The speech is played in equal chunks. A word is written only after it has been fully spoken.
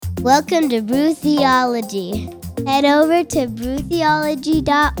Welcome to Brew Theology. Head over to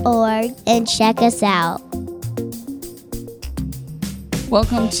brewtheology.org and check us out.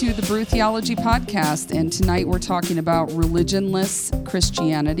 Welcome to the Brew Theology podcast, and tonight we're talking about religionless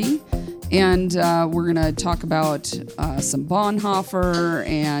Christianity, and we're going to talk about some Bonhoeffer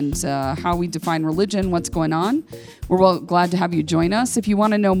and how we define religion, what's going on. We're glad to have you join us. If you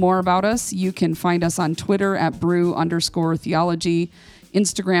want to know more about us, you can find us on Twitter at brew_theology,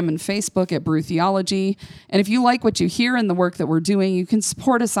 Instagram and Facebook at Brew Theology. And if you like what you hear in the work that we're doing, you can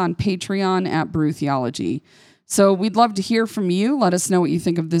support us on Patreon at Brew Theology. So we'd love to hear from you. Let us know what you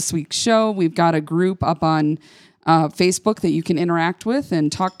think of this week's show. We've got a group up on Facebook that you can interact with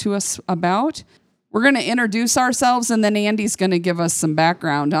and talk to us about. We're going to introduce ourselves, and then Andy's going to give us some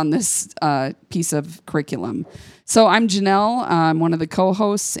background on this piece of curriculum. So I'm Janelle. I'm one of the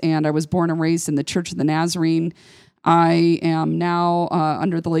co-hosts, and I was born and raised in the Church of the Nazarene. I am now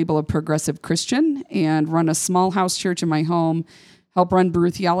under the label of Progressive Christian and run a small house church in my home, help run Brew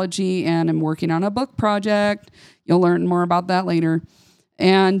Theology, and I'm working on a book project. You'll learn more about that later.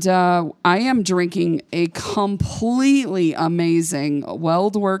 And I am drinking a completely amazing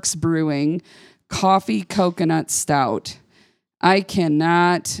WeldWorks Brewing coffee coconut stout. I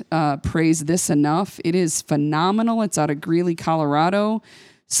cannot praise this enough. It is phenomenal. It's out of Greeley, Colorado.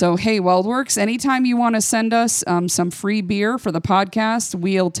 So, hey, WeldWorks, anytime you want to send us some free beer for the podcast,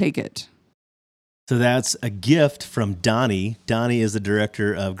 we'll take it. So that's a gift from Donnie. Donnie is the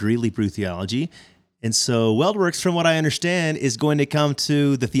director of Greeley Brew Theology. And so WeldWorks, from what I understand, is going to come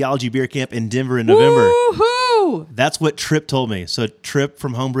to the Theology Beer Camp in Denver in November. Woohoo! That's what Tripp told me. So Tripp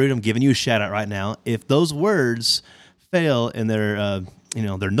from Homebrewed, I'm giving you a shout out right now. If those words fail and they're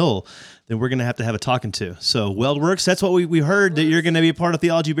null, then we're going to have a talking to. So WeldWorks, that's what we heard, that you're going to be a part of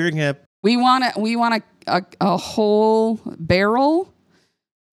Theology Beer Camp. We want a whole barrel.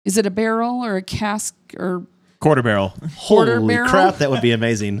 Is it a barrel or a cask or quarter barrel? Holy crap, that would be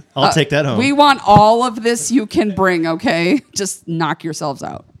amazing. I'll take that home. We want all of this you can bring, okay? Just knock yourselves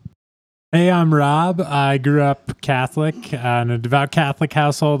out. Hey, I'm Rob. I grew up Catholic in a devout Catholic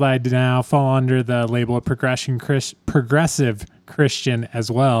household. I now fall under the label of progressive Christian as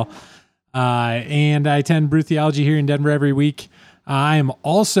well. And I attend Brew Theology here in Denver every week. I am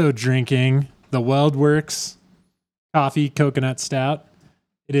also drinking the WeldWorks coffee coconut stout.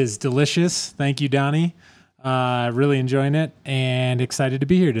 It is delicious. Thank you, Donnie. Really enjoying it and excited to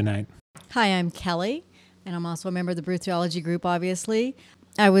be here tonight. Hi, I'm Kelly, and I'm also a member of the Brew Theology group, obviously.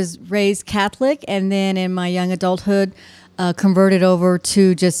 I was raised Catholic, and then in my young adulthood, converted over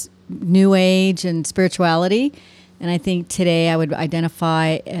to just New Age and spirituality. And I think today I would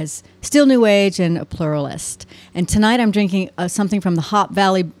identify as still New Age and a pluralist. And tonight I'm drinking something from the Hop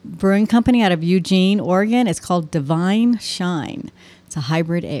Valley Brewing Company out of Eugene, Oregon. It's called Divine Shine. It's a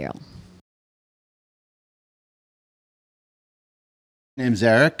hybrid ale. My name's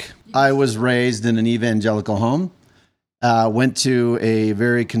Eric. I was raised in an evangelical home. Went to a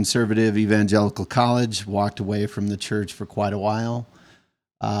very conservative evangelical college, walked away from the church for quite a while.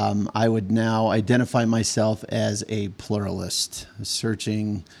 I would now identify myself as a pluralist,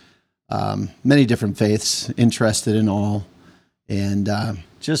 searching many different faiths, interested in all, and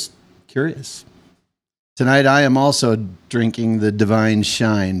just curious. Tonight I am also drinking the Divine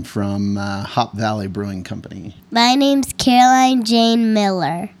Shine from Hop Valley Brewing Company. My name's Caroline Jane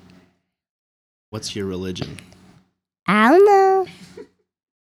Miller. What's your religion? I don't know.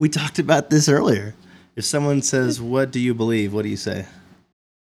 We talked about this earlier. If someone says, "What do you believe?" what do you say?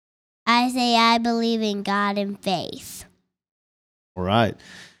 I say I believe in God and faith. All right.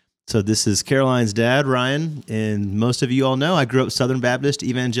 So this is Caroline's dad, Ryan, and most of you all know I grew up Southern Baptist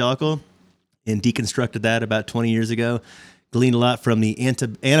evangelical and deconstructed that about 20 years ago. Gleaned a lot from the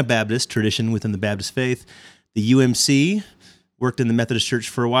Anabaptist tradition within the Baptist faith. The UMC, worked in the Methodist Church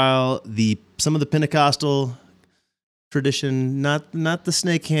for a while. Some of the Pentecostal tradition, not the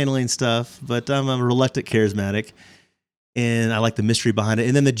snake handling stuff, but I'm a reluctant charismatic, and I like the mystery behind it.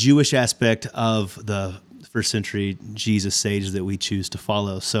 And then the Jewish aspect of the first century Jesus sage that we choose to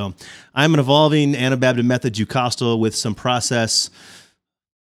follow. So I'm an evolving Anabaptist method Jukostal with some process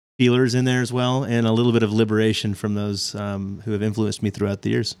feelers in there as well, and a little bit of liberation from those who have influenced me throughout the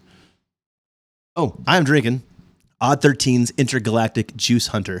years. Oh, I'm drinking Odd 13's Intergalactic Juice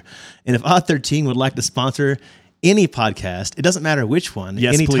Hunter. And if Odd 13 would like to sponsor any podcast, it doesn't matter which one,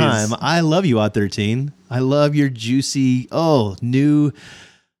 yes, anytime. Please. I love you, Odd 13. I love your juicy, it's all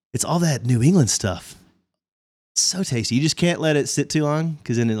that New England stuff. It's so tasty. You just can't let it sit too long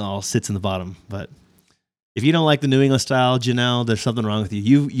because then it all sits in the bottom. But if you don't like the New England style, Janelle, there's something wrong with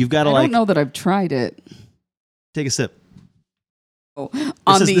you. You've got to I don't know that I've tried it. Take a sip. On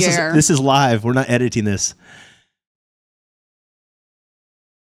the air. This is live. We're not editing this.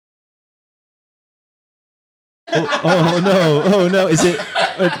 Oh no. Is it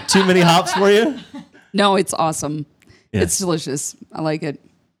too many hops for you? No, it's awesome. Yeah. It's delicious. I like it.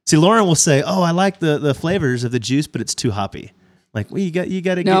 See, Lauren will say, "Oh, I like the flavors of the juice, but it's too hoppy." Like, well, you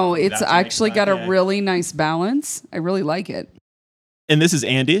got to No, get. it's actually got a really nice balance. I really like it. And this is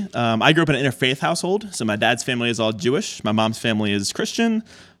Andy. I grew up in an interfaith household. So my dad's family is all Jewish. My mom's family is Christian.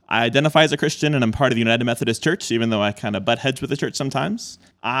 I identify as a Christian, and I'm part of the United Methodist Church, even though I kind of butt heads with the church sometimes.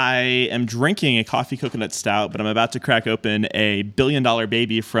 I am drinking a coffee coconut stout, but I'm about to crack open a $1 billion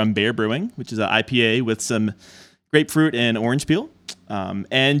baby from Bear Brewing, which is an IPA with some grapefruit and orange peel.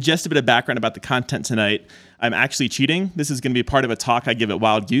 And just a bit of background about the content tonight. I'm actually cheating. This is going to be part of a talk I give at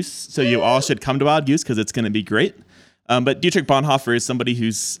Wild Goose. So you all should come to Wild Goose because it's going to be great. But Dietrich Bonhoeffer is somebody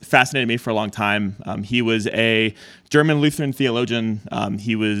who's fascinated me for a long time. He was a German Lutheran theologian.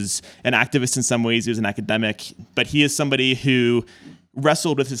 He was an activist in some ways. He was an academic. But he is somebody who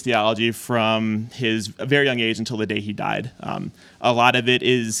wrestled with his theology from his very young age until the day he died. A lot of it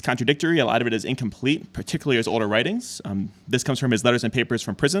is contradictory. A lot of it is incomplete, particularly his older writings. This comes from his letters and papers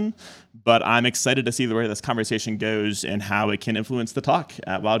from prison. But I'm excited to see the way this conversation goes and how it can influence the talk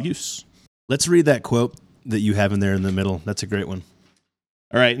at Wild Goose. Let's read that quote that you have in there in the middle. That's a great one.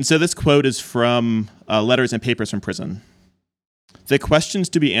 All right, and so this quote is from letters and papers from prison. The questions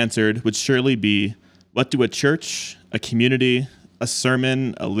to be answered would surely be, what do a church, a community, a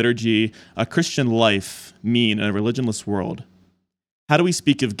sermon, a liturgy, a Christian life mean in a religionless world? How do we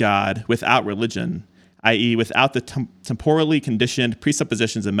speak of God without religion, i.e. without the temporally conditioned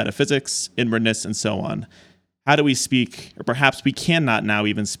presuppositions of metaphysics, inwardness, and so on? How do we speak, or perhaps we cannot now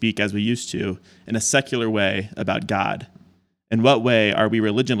even speak as we used to, in a secular way about God? In what way are we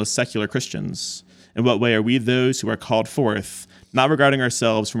religionless secular Christians? In what way are we those who are called forth, not regarding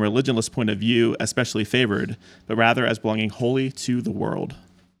ourselves from a religionless point of view, especially favored, but rather as belonging wholly to the world?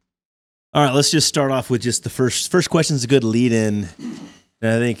 All right, let's just start off with just the first question is a good lead in.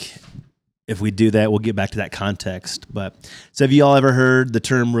 And I think if we do that, we'll get back to that context. But so have you all ever heard the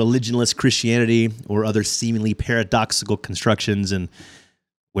term religionless Christianity or other seemingly paradoxical constructions? And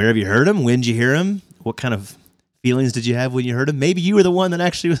where have you heard them? When did you hear them? What kind of feelings did you have when you heard them? Maybe you were the one that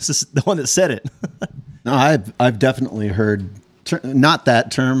actually was the one that said it. No, I've definitely heard, not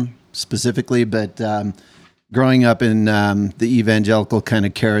that term specifically, but growing up in the evangelical kind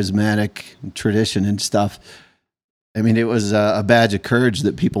of charismatic tradition and stuff, I mean, it was a badge of courage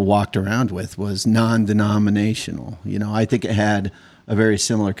that people walked around with, was non-denominational. You know, I think it had a very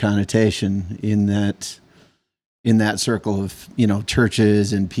similar connotation in that circle of, you know,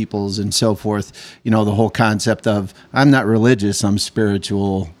 churches and peoples and so forth. You know, the whole concept of, I'm not religious, I'm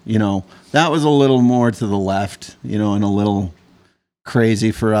spiritual, you know, that was a little more to the left, you know, and a little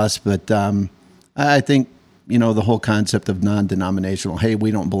crazy for us. But I think, you know, the whole concept of non-denominational, hey,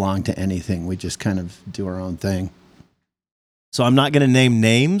 we don't belong to anything, we just kind of do our own thing. So I'm not going to name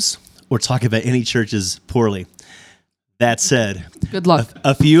names or talk about any churches poorly. That said, Good luck.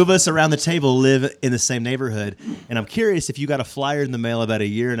 A few of us around the table live in the same neighborhood, and I'm curious if you got a flyer in the mail about a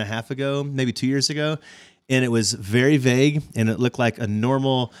year and a half ago, maybe 2 years ago, and it was very vague, and it looked like a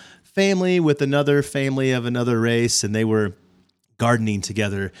normal family with another family of another race, and they were gardening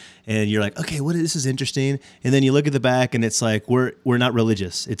together, and you're like, okay, this is interesting, and then you look at the back, and it's like, we're not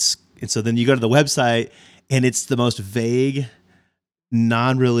religious. And so then you go to the website, and it's the most vague,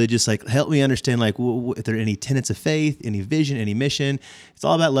 non-religious, like, help me understand, like, if there are any tenets of faith, any vision, any mission. It's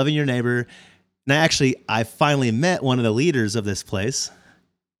all about loving your neighbor. And I finally met one of the leaders of this place.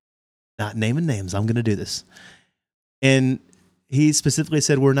 Not naming names, I'm going to do this. And he specifically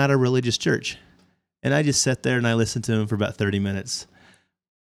said, we're not a religious church. And I just sat there and I listened to him for about 30 minutes.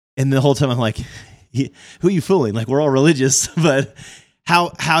 And the whole time I'm like, who are you fooling? Like, we're all religious. But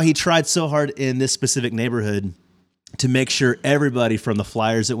how he tried so hard in this specific neighborhood to make sure everybody from the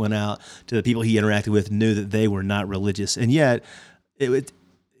flyers that went out to the people he interacted with knew that they were not religious. And yet,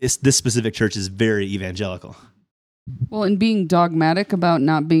 this specific church is very evangelical. Well, and being dogmatic about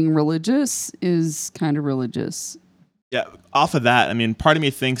not being religious is kind of religious. Yeah, off of that, I mean, part of me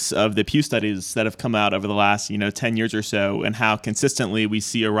thinks of the Pew studies that have come out over the last, 10 years or so, and how consistently we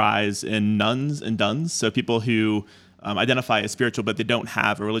see a rise in nuns and duns, so people who identify as spiritual, but they don't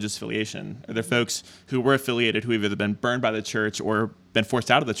have a religious affiliation. Or they're folks who were affiliated who have either been burned by the church or been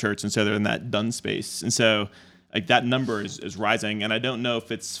forced out of the church, and so they're in that dun space. And so like that number is rising, and I don't know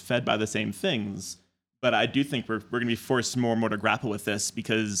if it's fed by the same things, but I do think we're going to be forced more and more to grapple with this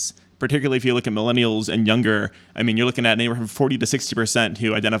because particularly if you look at millennials and younger. I mean, you're looking at anywhere from 40 to 60%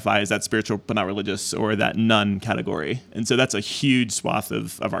 who identify as that spiritual but not religious, or that none category. And so that's a huge swath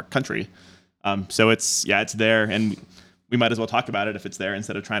of our country. So it's there, and we might as well talk about it if it's there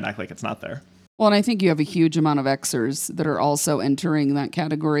instead of trying to act like it's not there. Well, and I think you have a huge amount of Xers that are also entering that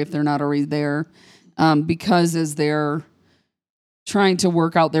category if they're not already there, because as they're trying to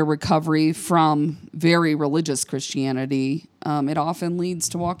work out their recovery from very religious Christianity, it often leads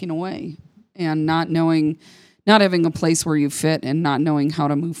to walking away and not having a place where you fit and not knowing how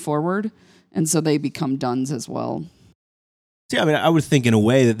to move forward. And so they become duns as well. Yeah, I mean, I would think in a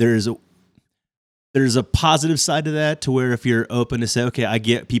way that there's a positive side to that, to where if you're open to say, okay, I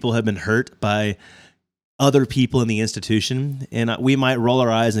get people have been hurt by other people in the institution, and we might roll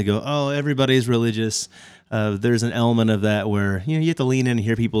our eyes and go, oh, everybody's religious. There's an element of that where you have to lean in and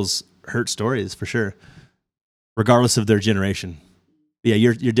hear people's hurt stories for sure, regardless of their generation. Yeah,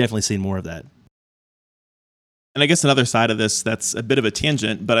 you're definitely seeing more of that. And I guess another side of this that's a bit of a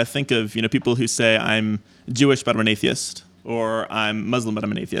tangent, but I think of people who say I'm Jewish but I'm an atheist, or I'm Muslim but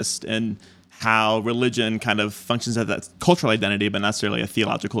I'm an atheist, and how religion kind of functions as that cultural identity, but not necessarily a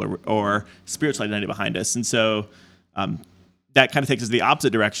theological or spiritual identity behind us. And so that kind of takes us the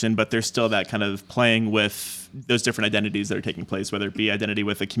opposite direction, but there's still that kind of playing with those different identities that are taking place, whether it be identity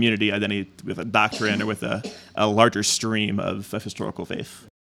with a community, identity with a doctrine, or with a larger stream of historical faith.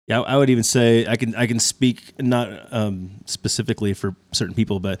 Yeah, I would even say I can speak not specifically for certain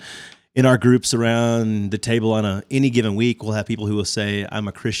people, but in our groups around the table on any given week, we'll have people who will say, I'm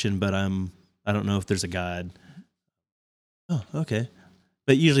a Christian, but I don't know if there's a God. Oh, okay.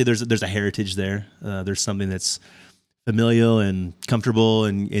 But usually there's a heritage there. There's something that's familial and comfortable,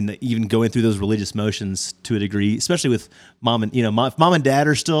 and even going through those religious motions to a degree, especially with mom and if mom and dad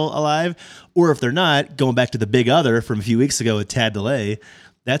are still alive, or if they're not, going back to the big other from a few weeks ago with Tad DeLay,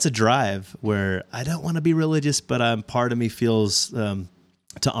 that's a drive where I don't want to be religious, but part of me feels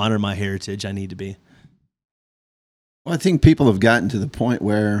to honor my heritage, I need to be. Well, I think people have gotten to the point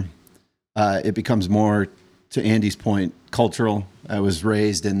where it becomes more, to Andy's point, cultural. I was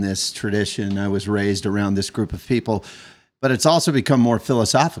raised in this tradition. I was raised around this group of people. But it's also become more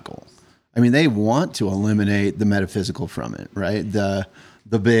philosophical. I mean, they want to eliminate the metaphysical from it, right? The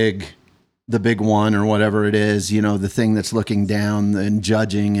big one, or whatever it is, the thing that's looking down and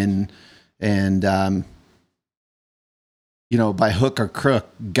judging and by hook or crook,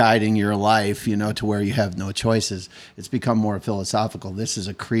 guiding your life, to where you have no choices. It's become more philosophical. This is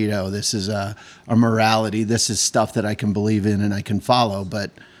a credo. This is a morality. This is stuff that I can believe in and I can follow,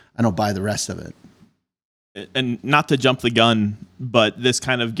 but I don't buy the rest of it. And not to jump the gun, but this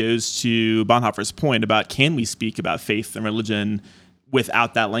kind of goes to Bonhoeffer's point about, can we speak about faith and religion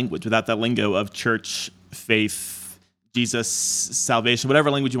without that language, without that lingo of church, faith, Jesus, salvation, whatever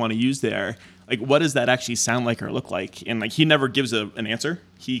language you want to use there? Like, what does that actually sound like or look like? And he never gives an answer.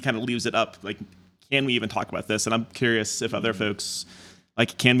 He kind of leaves it up. Like, can we even talk about this? And I'm curious if other folks,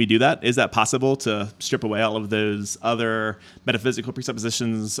 can we do that? Is that possible, to strip away all of those other metaphysical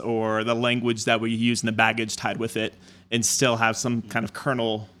presuppositions or the language that we use and the baggage tied with it, and still have some kind of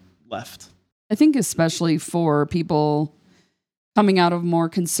kernel left? I think especially for people coming out of more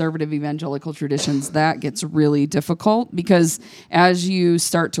conservative evangelical traditions, that gets really difficult, because as you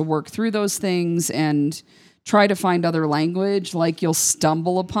start to work through those things and try to find other language, you'll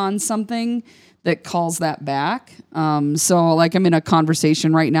stumble upon something that calls that back. So I'm in a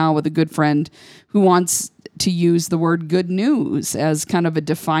conversation right now with a good friend who wants to use the word good news as kind of a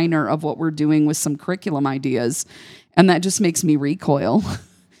definer of what we're doing with some curriculum ideas. And that just makes me recoil.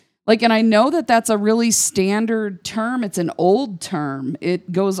 And I know that that's a really standard term. It's an old term.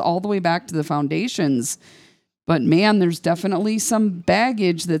 It goes all the way back to the foundations. But man, there's definitely some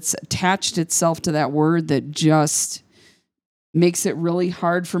baggage that's attached itself to that word that just makes it really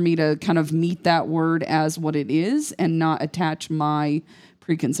hard for me to kind of meet that word as what it is and not attach my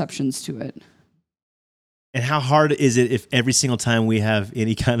preconceptions to it. And how hard is it if every single time we have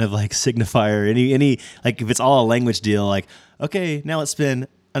any kind of signifier, any if it's all a language deal, okay, now let's spend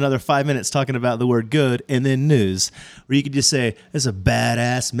another 5 minutes talking about the word good and then news, where you could just say, it's a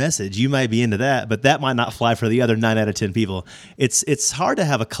badass message. You might be into that, but that might not fly for the other 9 out of 10 people. It's hard to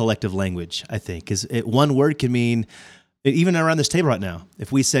have a collective language, I think, because one word can mean, even around this table right now,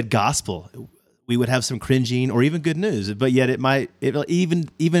 if we said gospel, we would have some cringing, or even good news, but yet even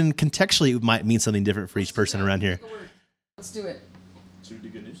contextually, it might mean something different for each person around here. Let's do it. Should we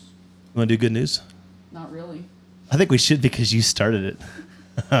do good news? You want to do good news? Not really. I think we should, because you started it.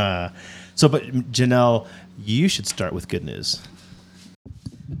 But Janelle, you should start with good news.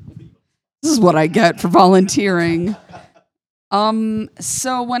 This is what I get for volunteering.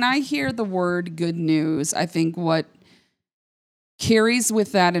 So when I hear the word good news, I think what carries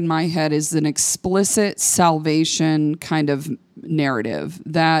with that in my head is an explicit salvation kind of narrative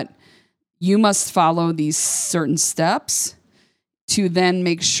that you must follow these certain steps to then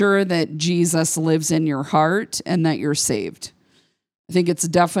make sure that Jesus lives in your heart and that you're saved. I think it's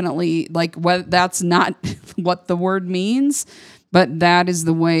definitely that's not what the word means, but that is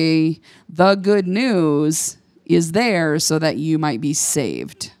the way the good news is there so that you might be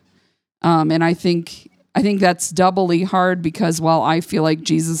saved. And I think that's doubly hard because while I feel like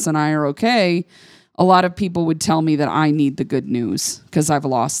Jesus and I are okay, a lot of people would tell me that I need the good news because I've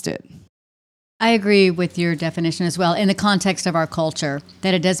lost it. I agree with your definition as well in the context of our culture,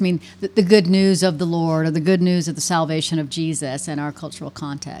 that it does mean the good news of the Lord or the good news of the salvation of Jesus in our cultural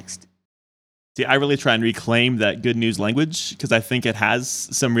context. See, I really try and reclaim that good news language because I think it has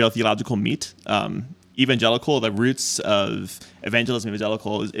some real theological meat. Evangelical, the roots of evangelism,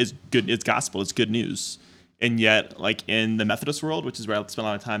 evangelical is good. It's gospel. It's good news. And yet, like in the Methodist world, which is where I spend a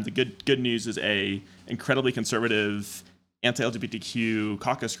lot of time, the good news is a incredibly conservative, anti-LGBTQ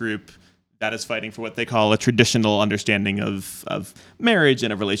caucus group that is fighting for what they call a traditional understanding of marriage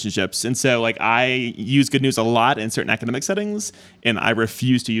and of relationships. And so like I use good news a lot in certain academic settings, and I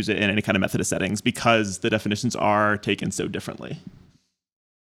refuse to use it in any kind of Methodist settings because the definitions are taken so differently.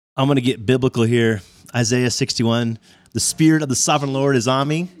 I'm going to get biblical here. Isaiah 61, the Spirit of the Sovereign Lord is on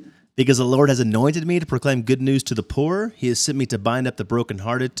me because the Lord has anointed me to proclaim good news to the poor. He has sent me to bind up the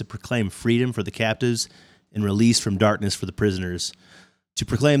brokenhearted, to proclaim freedom for the captives and release from darkness for the prisoners, to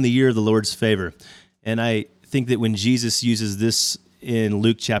proclaim the year of the Lord's favor. And I think that when Jesus uses this in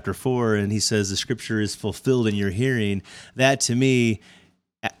Luke chapter 4, and he says the scripture is fulfilled in your hearing, that to me,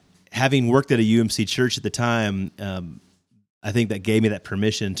 having worked at a UMC church at the time, I think that gave me that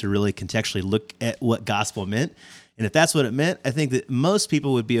permission to really contextually look at what gospel meant. And if that's what it meant, I think that most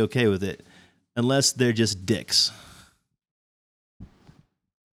people would be okay with it, unless they're just dicks.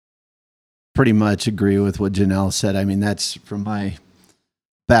 Pretty much agree with what Janelle said. I mean, that's from my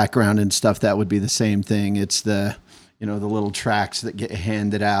background and stuff, that would be the same thing. It's the little tracts that get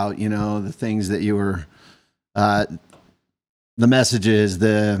handed out, the things that you were, the messages,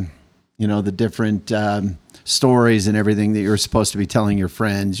 the different stories and everything that you're supposed to be telling your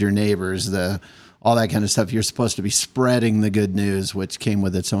friends, your neighbors, all that kind of stuff. You're supposed to be spreading the good news, which came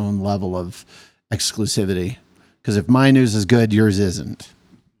with its own level of exclusivity. Because if my news is good, yours isn't.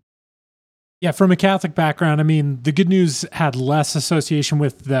 Yeah, from a Catholic background, I mean, the good news had less association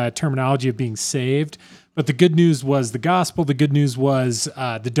with the terminology of being saved, but the good news was the gospel. The good news was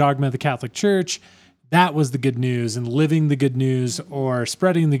the dogma of the Catholic Church. That was the good news, and living the good news or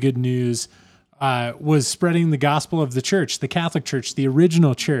spreading the good news was spreading the gospel of the church, the Catholic Church, the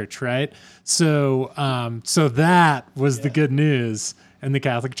original church, right? So that was the good news in the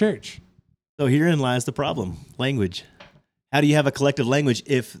Catholic Church. So herein lies the problem: language. How do you have a collective language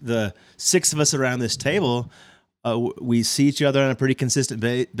if the six of us around this table, we see each other on a pretty consistent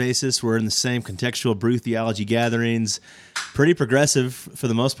basis? We're in the same contextual brew theology gatherings, pretty progressive for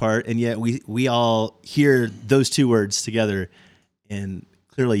the most part, and yet we all hear those two words together, and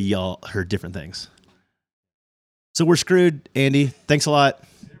clearly y'all heard different things. So we're screwed, Andy. Thanks a lot.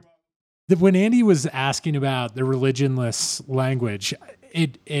 When Andy was asking about the religionless language,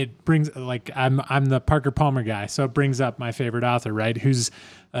 it brings, like, I'm the Parker Palmer guy, so it brings up my favorite author, right? Who's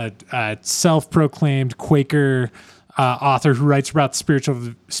a self-proclaimed Quaker author who writes about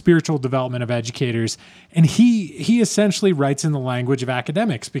spiritual development of educators, and he essentially writes in the language of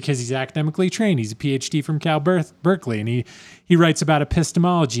academics because he's academically trained. He's a PhD from Cal Berkeley, and he writes about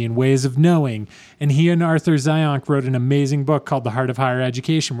epistemology and ways of knowing. And he and Arthur Zionk wrote an amazing book called The Heart of Higher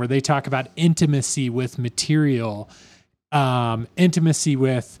Education, where they talk about intimacy with material, intimacy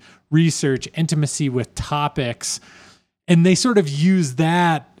with research, intimacy with topics. And they sort of use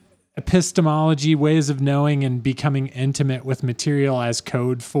that epistemology, ways of knowing and becoming intimate with material as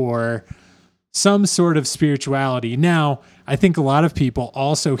code for some sort of spirituality. Now, I think a lot of people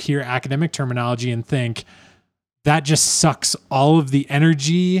also hear academic terminology and think that just sucks all of the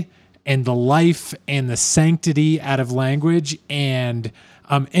energy and the life and the sanctity out of language. And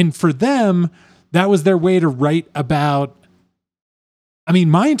for them, that was their way to write about, I mean,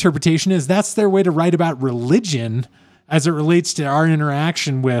 my interpretation is that's their way to write about religion as it relates to our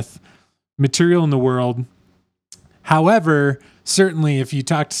interaction with material in the world. However, certainly if you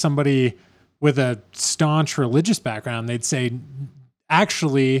talk to somebody with a staunch religious background, they'd say,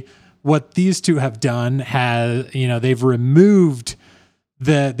 actually, what these two have done they've removed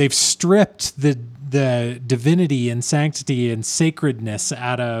they've stripped the divinity and sanctity and sacredness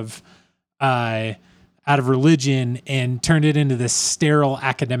out of out of religion and turned it into this sterile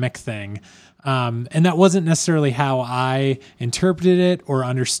academic thing. And that wasn't necessarily how I interpreted it or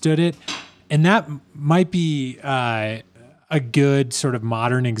understood it. And that might be a good sort of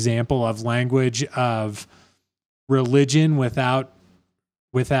modern example of language of religion without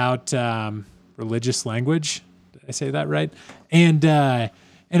religious language. Did I say that right? And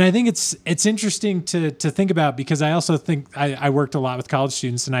I think it's interesting to think about, because I also think I worked a lot with college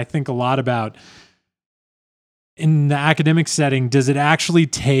students, and I think a lot about, in the academic setting, does it actually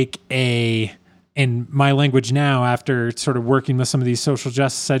take in my language now, after sort of working with some of these social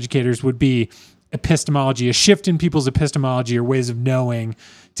justice educators, would be epistemology, a shift in people's epistemology or ways of knowing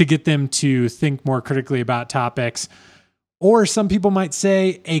to get them to think more critically about topics. Or some people might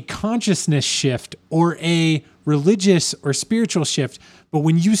say a consciousness shift or a religious or spiritual shift. But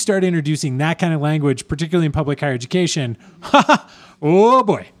when you start introducing that kind of language, particularly in public higher education, oh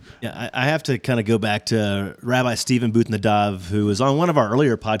boy. Yeah, I have to kind of go back to Rabbi Stephen Butnadav, who was on one of our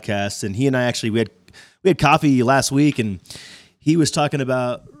earlier podcasts, and he and I actually we had coffee last week, and we were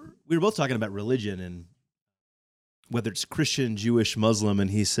both talking about religion and whether it's Christian, Jewish, Muslim, and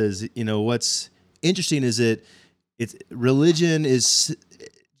he says, what's interesting is religion is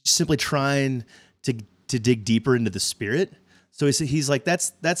simply trying to dig deeper into the spirit. So he's like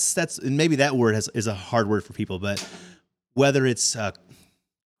that's and maybe that word is a hard word for people, but whether it's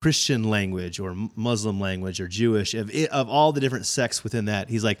Christian language or Muslim language or Jewish, of all the different sects within that,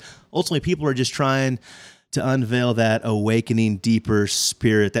 he's like, ultimately people are just trying to unveil that awakening, deeper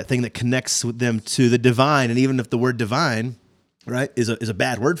spirit, that thing that connects with them to the divine. And even if the word divine, right, is a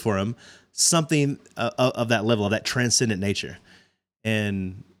bad word for them, something of that level, of that transcendent nature.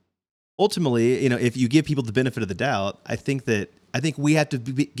 And ultimately, if you give people the benefit of the doubt, I think we have to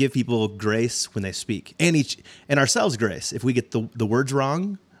give people grace when they speak, and ourselves grace if we get the words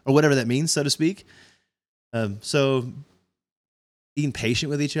wrong, or whatever that means, so to speak. So being patient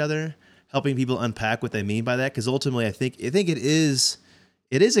with each other, helping people unpack what they mean by that, because ultimately I think it is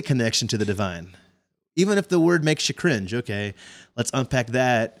a connection to the divine. Even if the word makes you cringe, okay, let's unpack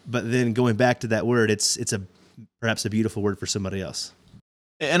that. But then going back to that word, it's perhaps a beautiful word for somebody else.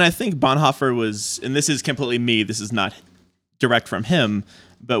 And I think Bonhoeffer was, and this is completely me, this is not direct from him,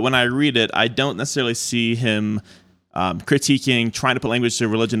 but when I read it, I don't necessarily see him critiquing, trying to put language to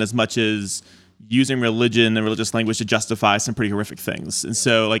religion as much as using religion and religious language to justify some pretty horrific things. And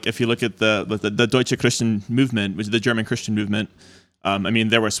so, like, if you look at the Deutsche Christian movement, which is the German Christian movement,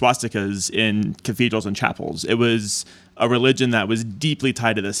 there were swastikas in cathedrals and chapels. It was a religion that was deeply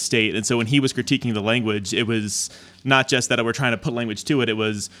tied to the state. And so when he was critiquing the language, it was not just that we're trying to put language to it. It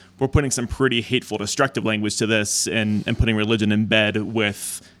was, we're putting some pretty hateful, destructive language to this and putting religion in bed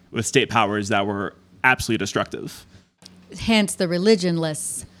with state powers that were absolutely destructive. Hence the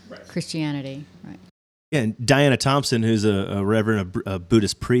religionless Christianity. Right. Yeah, and Diana Thompson, who's a reverend, a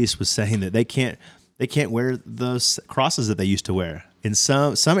Buddhist priest, was saying that they can't wear those crosses that they used to wear. In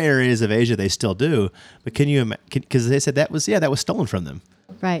some areas of Asia, they still do. But can you imagine? Because they said that was stolen from them.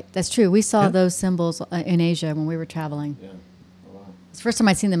 Right, that's true. We saw those symbols in Asia when we were traveling. Yeah. It's the first time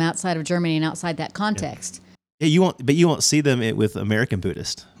I've seen them outside of Germany and outside that context. Yeah, you won't see them with American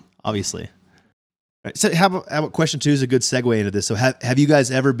Buddhists, obviously. Right. So how about question 2 is a good segue into this. So have you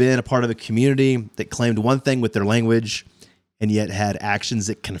guys ever been a part of a community that claimed one thing with their language and yet had actions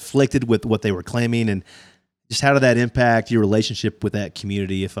that conflicted with what they were claiming? And just how did that impact your relationship with that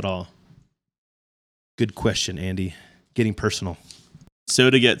community, if at all? Good question, Andy. Getting personal. So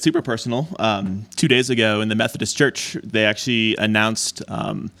to get super personal, 2 days ago in the Methodist Church, they actually announced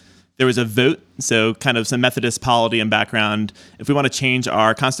there was a vote. So kind of some Methodist polity and background. If we want to change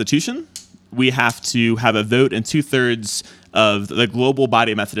our constitution, we have to have a vote, and 2/3 of the global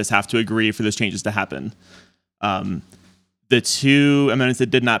body of Methodists have to agree for those changes to happen. The 2 amendments that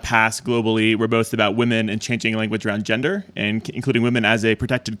did not pass globally were both about women and changing language around gender, and including women as a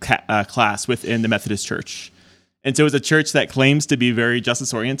protected class within the Methodist Church. And so it's a church that claims to be very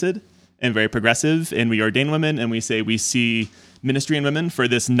justice-oriented and very progressive, and we ordain women, and we say we see ministry in women, for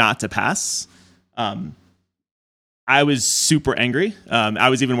this not to pass. I was super angry. I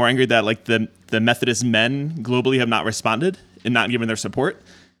was even more angry that the Methodist men globally have not responded and not given their support.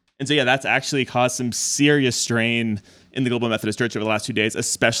 And so, that's actually caused some serious strain in the Global Methodist Church over the last 2 days,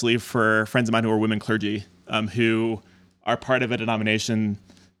 especially for friends of mine who are women clergy, who are part of a denomination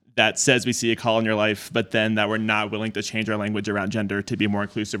that says we see a call in your life, but then that we're not willing to change our language around gender to be more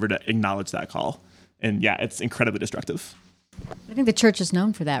inclusive or to acknowledge that call. And it's incredibly destructive. I think the church is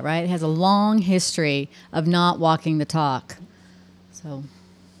known for that, right? It has a long history of not walking the talk. So,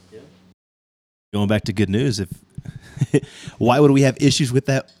 going back to good news, Why would we have issues with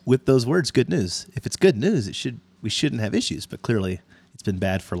that, with those words, good news? If it's good news, we shouldn't have issues, but clearly it's been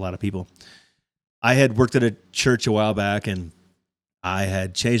bad for a lot of people. I had worked at a church a while back, and I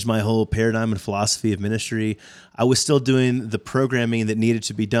had changed my whole paradigm and philosophy of ministry. I was still doing the programming that needed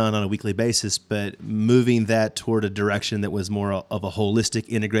to be done on a weekly basis, but moving that toward a direction that was more of a holistic,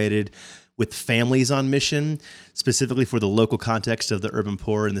 integrated, with families on mission, specifically for the local context of the urban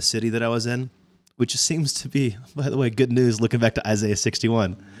poor in the city that I was in, which seems to be, by the way, good news looking back to Isaiah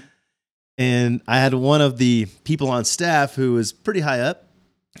 61. And I had one of the people on staff who was pretty high up,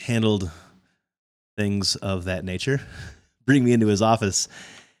 handled things of that nature, bring me into his office,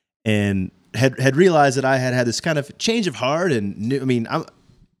 and had realized that I had this kind of change of heart and knew, I mean,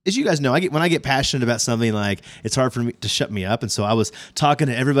 as you guys know, when I get passionate about something, like, it's hard for me to shut me up. And so I was talking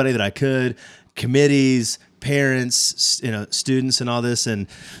to everybody that I could, committees, parents, students and all this. And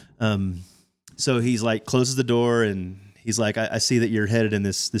so he's like, closes the door, and he's like, I see that you're headed in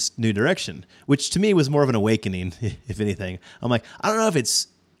this new direction, which to me was more of an awakening, if anything. I'm like, I don't know if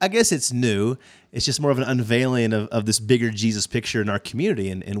I guess it's new. It's just more of an unveiling of this bigger Jesus picture in our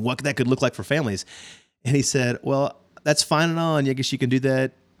community and what that could look like for families. And he said, well, that's fine and all, and I guess you can do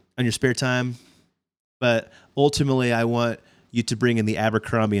that on your spare time, but ultimately I want you to bring in the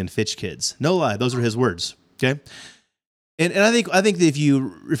Abercrombie and Fitch kids. No lie, those are his words. Okay, and I think that if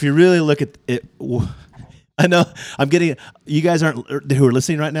you really look at it, I know I'm getting, you guys who are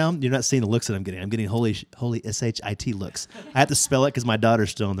listening right now, you're not seeing the looks that I'm getting. I'm getting holy shit looks. I have to spell it because my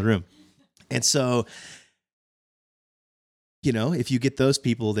daughter's still in the room, and so, if you get those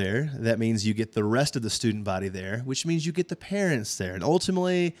people there, that means you get the rest of the student body there, which means you get the parents there. And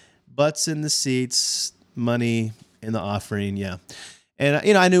ultimately, butts in the seats, money in the offering, yeah.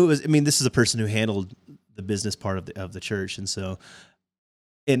 And, I knew it was, this is a person who handled the business part of the church. And so,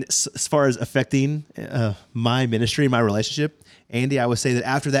 and as far as affecting my ministry, my relationship, Andy, I would say that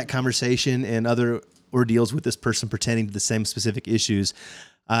after that conversation and other ordeals with this person pertaining to the same specific issues,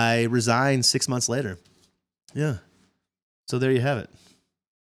 I resigned 6 months later. Yeah. So there you have it.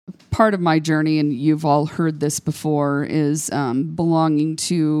 Part of my journey, and you've all heard this before, is belonging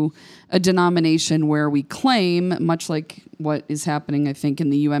to a denomination where we claim, much like what is happening, I think, in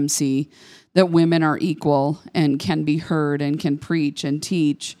the UMC, that women are equal and can be heard and can preach and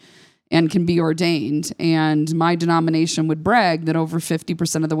teach and can be ordained. And my denomination would brag that over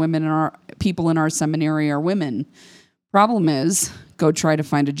 50% of the people in our seminary are women. Problem is, go try to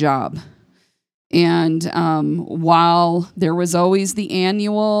find a job. And while there was always the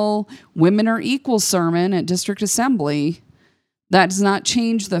annual Women Are Equal sermon at District Assembly, that does not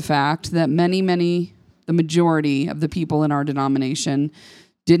change the fact that the majority of the people in our denomination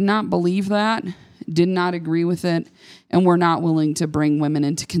did not believe that, did not agree with it, and were not willing to bring women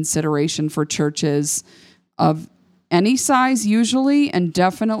into consideration for churches of any size usually, and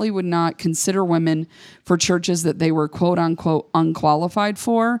definitely would not consider women for churches that they were quote unquote unqualified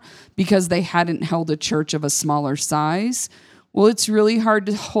for because they hadn't held a church of a smaller size. Well, it's really hard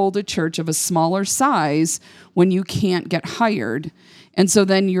to hold a church of a smaller size when you can't get hired. And so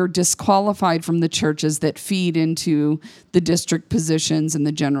then you're disqualified from the churches that feed into the district positions and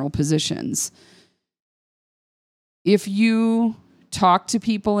the general positions. If you talk to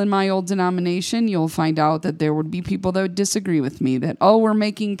people in my old denomination, you'll find out that there would be people that would disagree with me, that, we're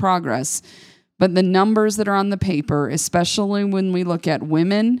making progress. But the numbers that are on the paper, especially when we look at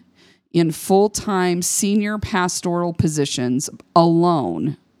women in full-time senior pastoral positions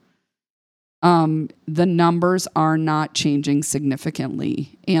alone, the numbers are not changing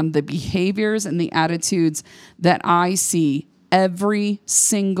significantly. And the behaviors and the attitudes that I see every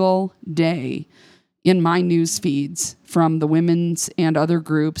single day in my news feeds from the women's and other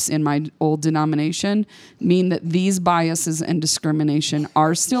groups in my old denomination mean that these biases and discrimination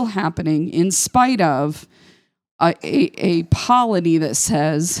are still happening in spite of a polity that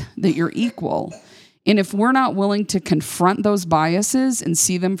says that you're equal. And if we're not willing to confront those biases and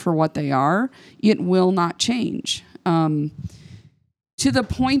see them for what they are, it will not change. To the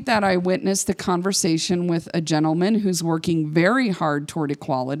point that I witnessed a conversation with a gentleman who's working very hard toward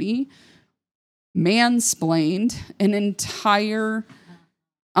equality, mansplained an entire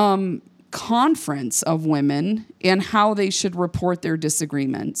conference of women and how they should report their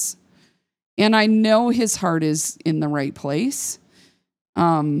disagreements. And I know his heart is in the right place,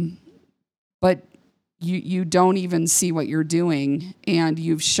 but you don't even see what you're doing, and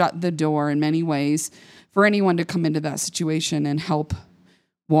you've shut the door in many ways for anyone to come into that situation and help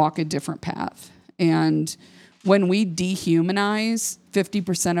walk a different path. And when we dehumanize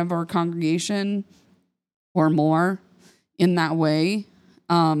 50% of our congregation or more in that way,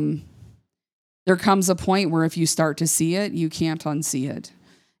 there comes a point where if you start to see it, you can't unsee it.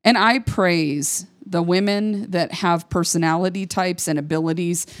 And I praise the women that have personality types and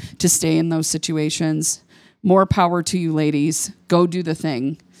abilities to stay in those situations. More power to you, ladies. Go do the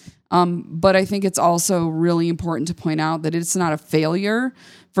thing. But I think it's also really important to point out that it's not a failure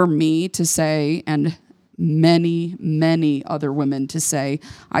for me to say, and many, many other women to say,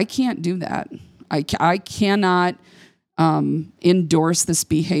 I can't do that. I cannot endorse this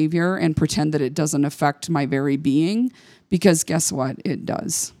behavior and pretend that it doesn't affect my very being, because guess what? It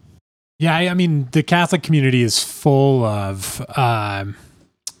does. Yeah, I mean, the Catholic community is full of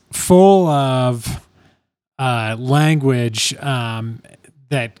language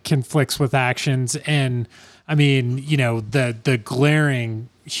that conflicts with actions, and I mean, the glaring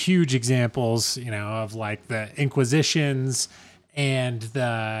huge examples, of like the Inquisitions and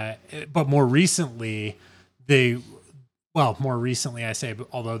but more recently I say, but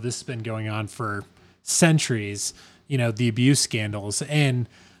although this has been going on for centuries, the abuse scandals, and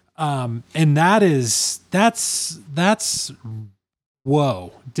that's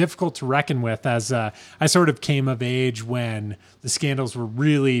difficult to reckon with, as I sort of came of age when the scandals were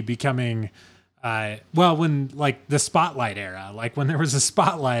really becoming, when like the spotlight era, like when there was a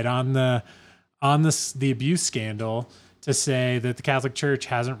spotlight on the abuse scandal, to say that the Catholic Church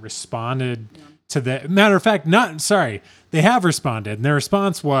hasn't responded to the matter of fact, they have responded, and their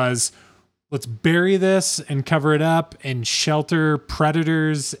response was, let's bury this and cover it up and shelter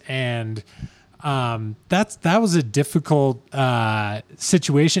predators. And that was a difficult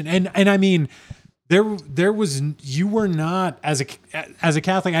situation. And I mean, there was, you were not, as a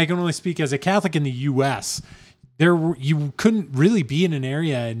Catholic, I can only speak as a Catholic in the U.S., you couldn't really be in an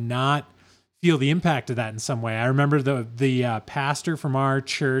area and not feel the impact of that in some way. I remember the pastor from our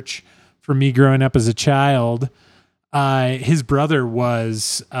church, for me growing up as a child, his brother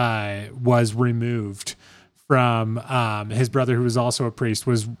was removed from, his brother, who was also a priest,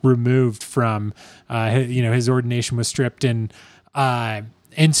 was removed from, his ordination was stripped. And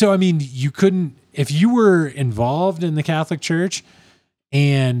so, I mean, you couldn't, if you were involved in the Catholic Church,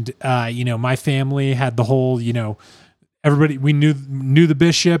 and, my family had the whole, everybody, we knew the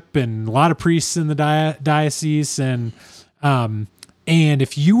bishop and a lot of priests in the diocese. And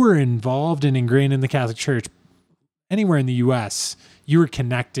if you were involved and ingrained in the Catholic Church anywhere in the U.S., you were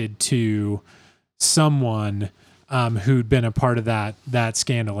connected to someone who'd been a part of that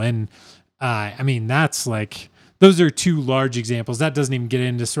scandal. And I mean, that's like, those are two large examples. That doesn't even get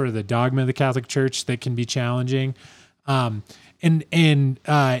into sort of the dogma of the Catholic Church that can be challenging. And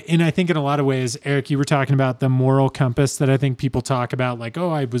I think in a lot of ways, Eric, you were talking about the moral compass that I think people talk about, like,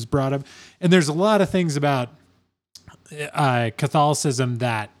 oh, I was brought up, and there's a lot of things about Catholicism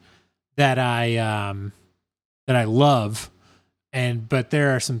that I love, but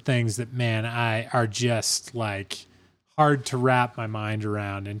there are some things that, man, are just like hard to wrap my mind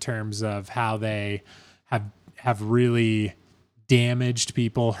around in terms of how they have really damaged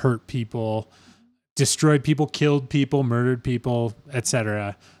people, hurt people, destroyed people, killed people, murdered people,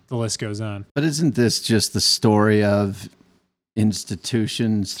 etc. The list goes on. But isn't this just the story of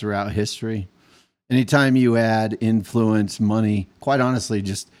institutions throughout history? Anytime you add influence, money, quite honestly,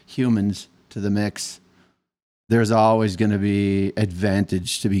 just humans to the mix, there's always going to be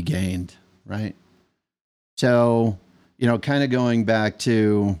advantage to be gained, right? So, kind of going back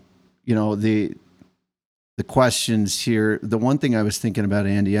to, the questions here, the one thing I was thinking about,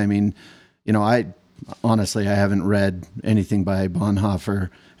 Andy, I mean, I haven't read anything by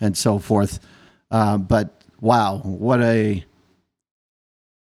Bonhoeffer and so forth, but wow, what an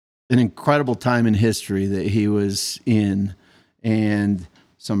incredible time in history that he was in, and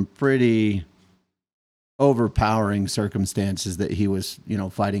some pretty overpowering circumstances that he was,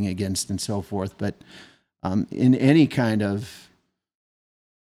 fighting against and so forth. But in any kind of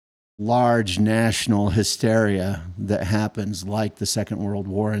large national hysteria that happens, like the Second World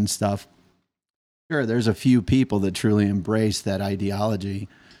War and stuff, sure, there's a few people that truly embrace that ideology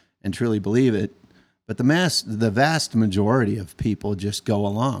and truly believe it. But the vast majority of people just go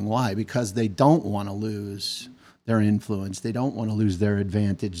along. Why? Because they don't want to lose their influence. They don't want to lose their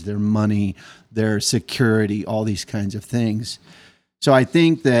advantage, their money, their security, all these kinds of things. So I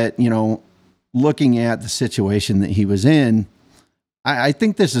think that, looking at the situation that he was in, I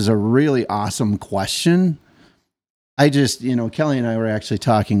think this is a really awesome question. I just, Kelly and I were actually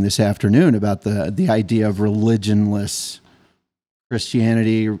talking this afternoon about the idea of religionless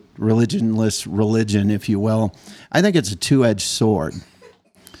Christianity, religionless religion, if you will. I think it's a two-edged sword.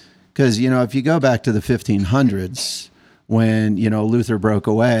 Because, if you go back to the 1500s, when, Luther broke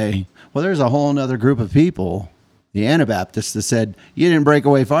away, well, there's a whole other group of people, the Anabaptists, that said, you didn't break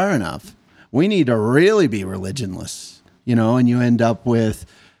away far enough. We need to really be religionless, and you end up with,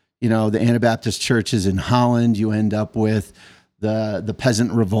 the Anabaptist churches in Holland. You end up with the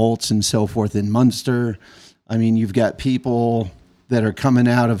peasant revolts and so forth in Munster. I mean, you've got people that are coming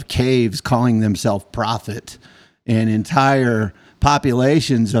out of caves calling themselves prophet, and entire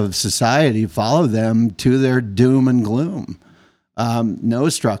populations of society follow them to their doom and gloom. No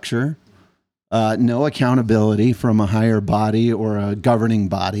structure, no accountability from a higher body or a governing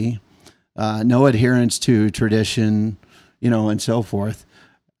body, no adherence to tradition, and so forth.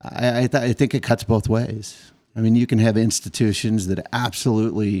 I think it cuts both ways. I mean, you can have institutions that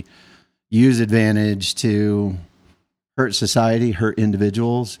absolutely use advantage to hurt society, hurt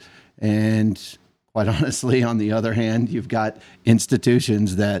individuals, and quite honestly, on the other hand, you've got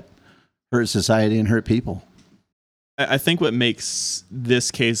institutions that hurt society and hurt people. I think what makes this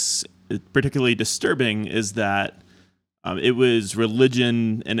case particularly disturbing is that it was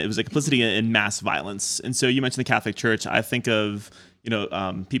religion and it was a complicity in mass violence. And so you mentioned the Catholic Church. I think of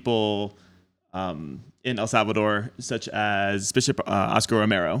people in El Salvador, such as Bishop Oscar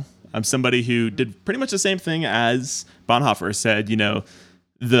Romero, somebody who did pretty much the same thing as Bonhoeffer said.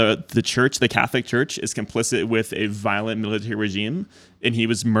 The church, the Catholic Church, is complicit with a violent military regime, and he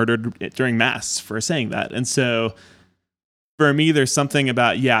was murdered during Mass for saying that. And so, for me, there's something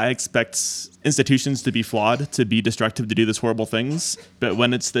about, I expect institutions to be flawed, to be destructive, to do these horrible things, but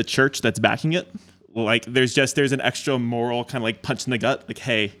when it's the church that's backing it, like there's an extra moral kind of like punch in the gut, like,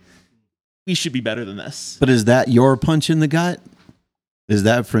 hey, we should be better than this. But is that your punch in the gut? Is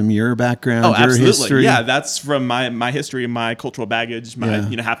that from your background, your absolutely. history? Yeah, that's from my history, my cultural baggage,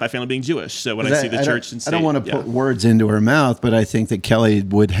 half my family being Jewish. So when I see the church and state, I don't want to put words into her mouth, but I think that Kelly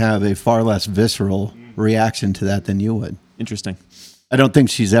would have a far less visceral reaction to that than you would. Interesting. I don't think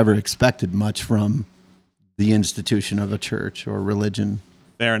she's ever expected much from the institution of a church or religion.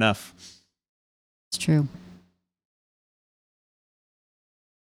 Fair enough. It's true.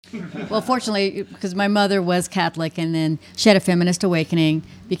 Well, fortunately, because my mother was Catholic, and then she had a feminist awakening,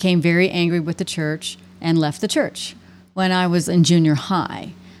 became very angry with the church, and left the church when I was in junior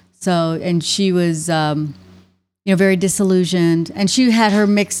high. So, and she was, very disillusioned, and she had her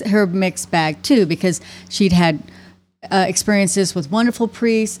mixed bag too, because she'd had experiences with wonderful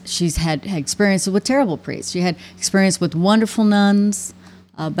priests. She's had experiences with terrible priests. She had experience with wonderful nuns,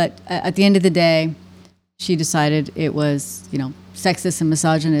 but at the end of the day, she decided it was, sexist and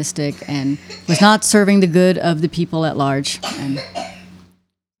misogynistic and was not serving the good of the people at large. And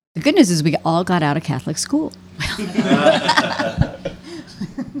the good news is we all got out of Catholic school.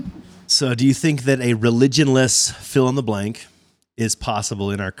 So do you think that a religionless fill in the blank is possible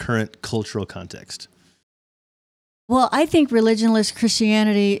in our current cultural context? Well, I think religionless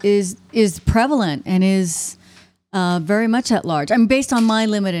Christianity is prevalent and is very much at large. I mean, based on my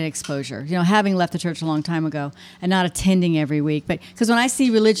limited exposure, having left the church a long time ago and not attending every week. But because when I see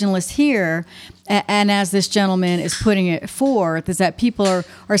religionless here, and as this gentleman is putting it forth, is that people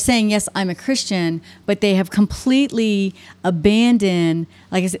are saying, yes, I'm a Christian, but they have completely abandoned,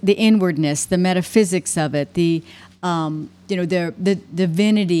 like I said, the inwardness, the metaphysics of it, the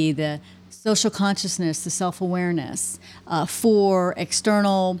divinity, the social consciousness, the self-awareness for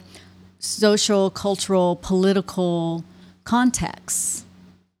external social, cultural, political contexts.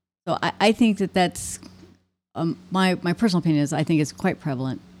 So I think that's my personal opinion is I think it's quite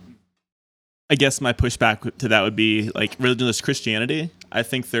prevalent. I guess my pushback to that would be like religionless Christianity. I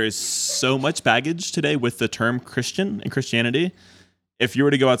think there is so much baggage today with the term Christian and Christianity. If you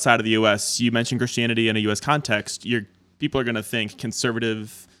were to go outside of the U.S., you mention Christianity in a U.S. context, people are going to think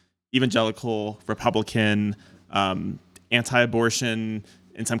conservative, evangelical, Republican, anti-abortion,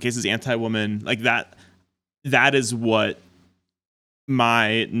 in some cases anti-woman, like that. That is what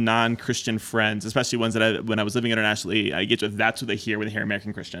my non-Christian friends, especially ones that when I was living internationally, I get with, that's what they hear when they hear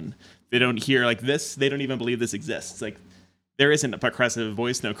American Christian. They don't hear like this. They don't even believe this exists. Like there isn't a progressive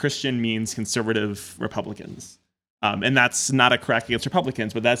voice. No, Christian means conservative Republicans. And that's not a crack against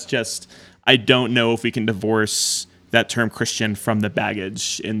Republicans, but that's just, I don't know if we can divorce that term Christian from the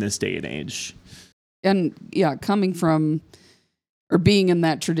baggage in this day and age. And coming from or being in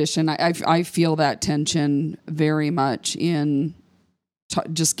that tradition, I feel that tension very much in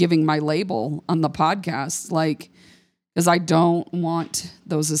just giving my label on the podcast, because I don't want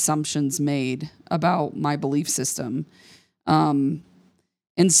those assumptions made about my belief system. And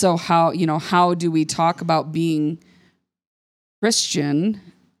so how do we talk about being Christian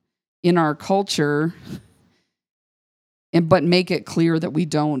in our culture, but make it clear that we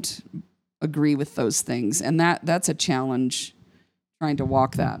don't agree with those things? And that's a challenge, trying to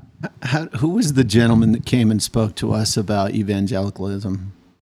walk that. Who was the gentleman that came and spoke to us about evangelicalism?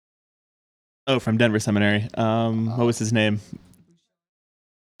 Oh, from Denver Seminary. What was his name?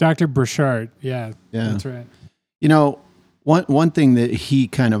 Dr. Burchard. Yeah, Yeah. that's right. You know, one thing that he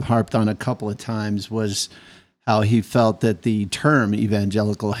kind of harped on a couple of times was how he felt that the term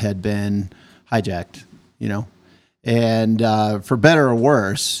evangelical had been hijacked, you know, and for better or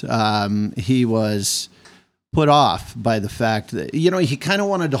worse, he was put off by the fact that, you know, he kind of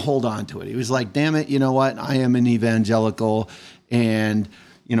wanted to hold on to it. He was like, damn it, you know what? I am an evangelical, and,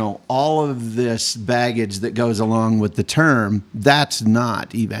 you know, all of this baggage that goes along with the term, that's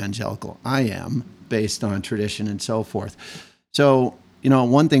not evangelical. I am, based on tradition and so forth. So, you know,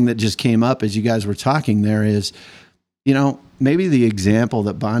 one thing that just came up as you guys were talking there is, you know, maybe the example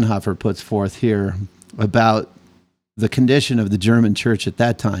that Bonhoeffer puts forth here about the condition of the German church at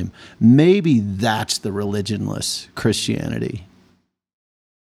that time, maybe that's the religionless Christianity.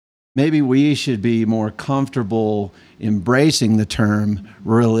 Maybe we should be more comfortable embracing the term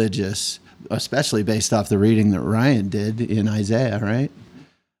religious, especially based off the reading that Ryan did in Isaiah, right?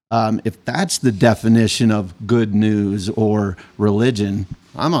 If that's the definition of good news or religion,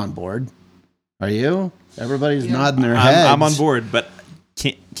 I'm on board. Are you? Everybody's nodding their heads. I'm on board, but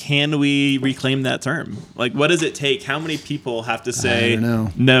can we reclaim that term? Like, what does it take? How many people have to say,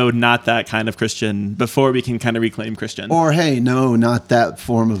 no, not that kind of Christian, before we can kind of reclaim Christian? Or, hey, no, not that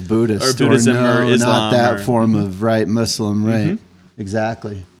form of Buddhist. Or Buddhism, no, or Islam. Not that form of, right, Muslim, right.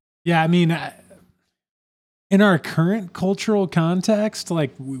 Exactly. Yeah, I mean, in our current cultural context,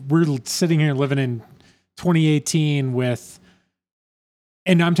 like, we're sitting here living in 2018 with,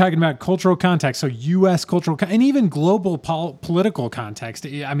 and I'm talking about cultural context, so U.S. cultural, and even global political context.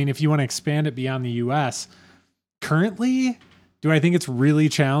 I mean, if you want to expand it beyond the U.S., currently, do I think it's really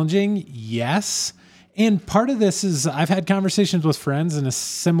challenging? Yes. And part of this is I've had conversations with friends in a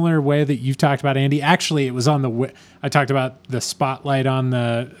similar way that you've talked about, Andy. Actually, it was on I talked about the spotlight on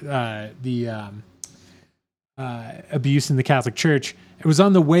the abuse in the Catholic Church. It was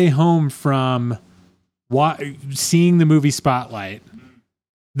on the way home from seeing the movie Spotlight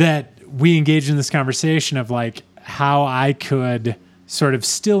that we engaged in this conversation of like how I could sort of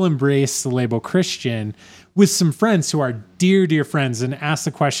still embrace the label Christian with some friends who are dear, dear friends, and ask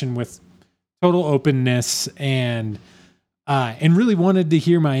the question with total openness and really wanted to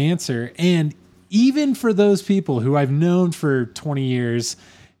hear my answer. And even for those people who I've known for 20 years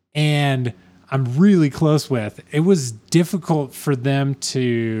and I'm really close with, it was difficult for them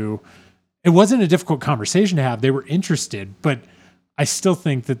it wasn't a difficult conversation to have. They were interested, but I still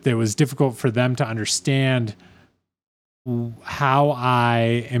think that it was difficult for them to understand how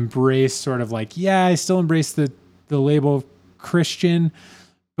I embrace sort of like, yeah, I still embrace the label Christian,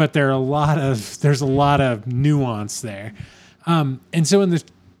 but there's a lot of nuance there. And so in the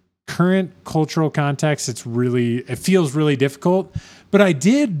current cultural context, it feels really difficult, but I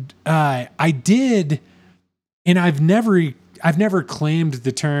did, and I've never claimed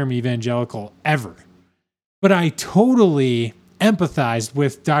the term evangelical ever, but I totally empathized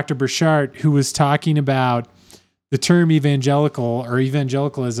with Dr. Burchard, who was talking about the term evangelical or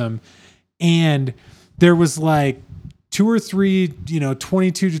evangelicalism. And there was like 2 or 3,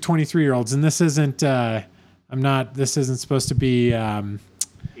 22 to 23 year olds. And this isn't supposed to be,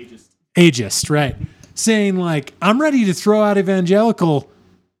 ageist, right? Saying like, I'm ready to throw out evangelical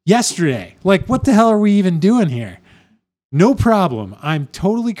yesterday. Like, what the hell are we even doing here? No problem. I'm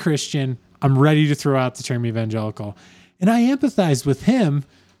totally Christian. I'm ready to throw out the term evangelical. And I empathized with him,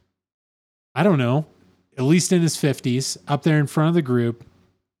 I don't know, at least in his 50s, up there in front of the group,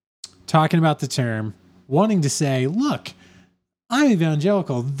 talking about the term, wanting to say, look, I'm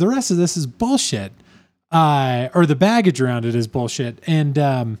evangelical. The rest of this is bullshit. Or the baggage around it is bullshit. And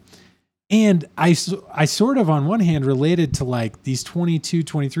I sort of, on one hand, related to like these 22,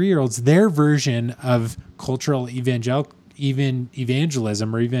 23-year-olds, their version of cultural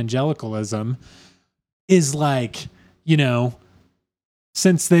evangelism or evangelicalism is like,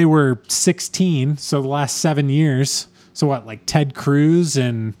 since they were 16, so the last 7 years, so what, like Ted Cruz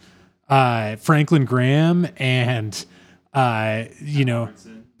and Franklin Graham and Pat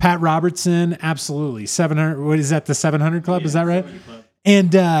Robertson, absolutely. 700, what is that, the 700 Club? Yeah, is that right?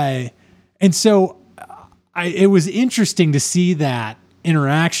 And so it was interesting to see that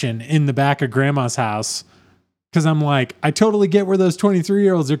interaction in the back of Grandma's house, because I'm like, I totally get where those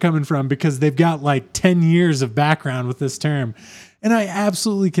 23-year-olds are coming from, because they've got like 10 years of background with this term. And I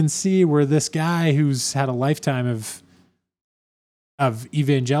absolutely can see where this guy who's had a lifetime of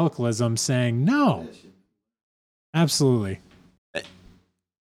evangelicalism saying, no, absolutely.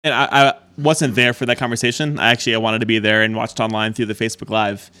 And I wasn't there for that conversation. I wanted to be there and watched online through the Facebook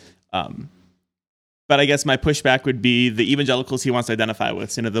Live. But But I guess my pushback would be the evangelicals he wants to identify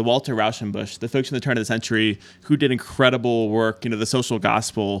with, the Walter Rauschenbusch, the folks in the turn of the century who did incredible work, the social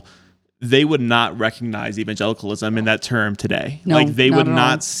gospel. They would not recognize evangelicalism in that term today. No, they not would at all.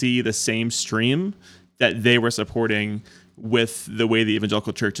 not see the same stream that they were supporting with the way the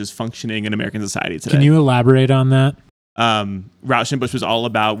evangelical church is functioning in American society today. Can you elaborate on that? Rauschenbusch was all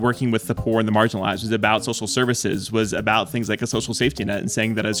about working with the poor and the marginalized, was about social services, was about things like a social safety net, and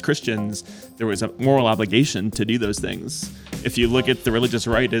saying that as Christians, there was a moral obligation to do those things. If you look at the religious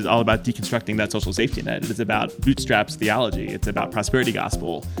right, it's all about deconstructing that social safety net. It's about bootstraps theology. It's about prosperity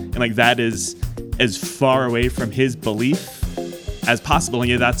gospel. And that is as far away from his belief as possible.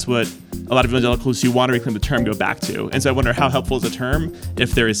 And yet that's what a lot of evangelicals who want to reclaim the term go back to. And so I wonder how helpful is the term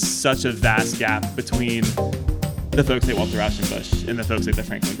if there is such a vast gap between the folks like Walter Rauschenbusch and the folks like the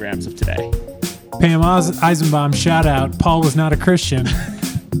Franklin Grahams of today. Pam Eisenbaum, shout out. Paul was not a Christian.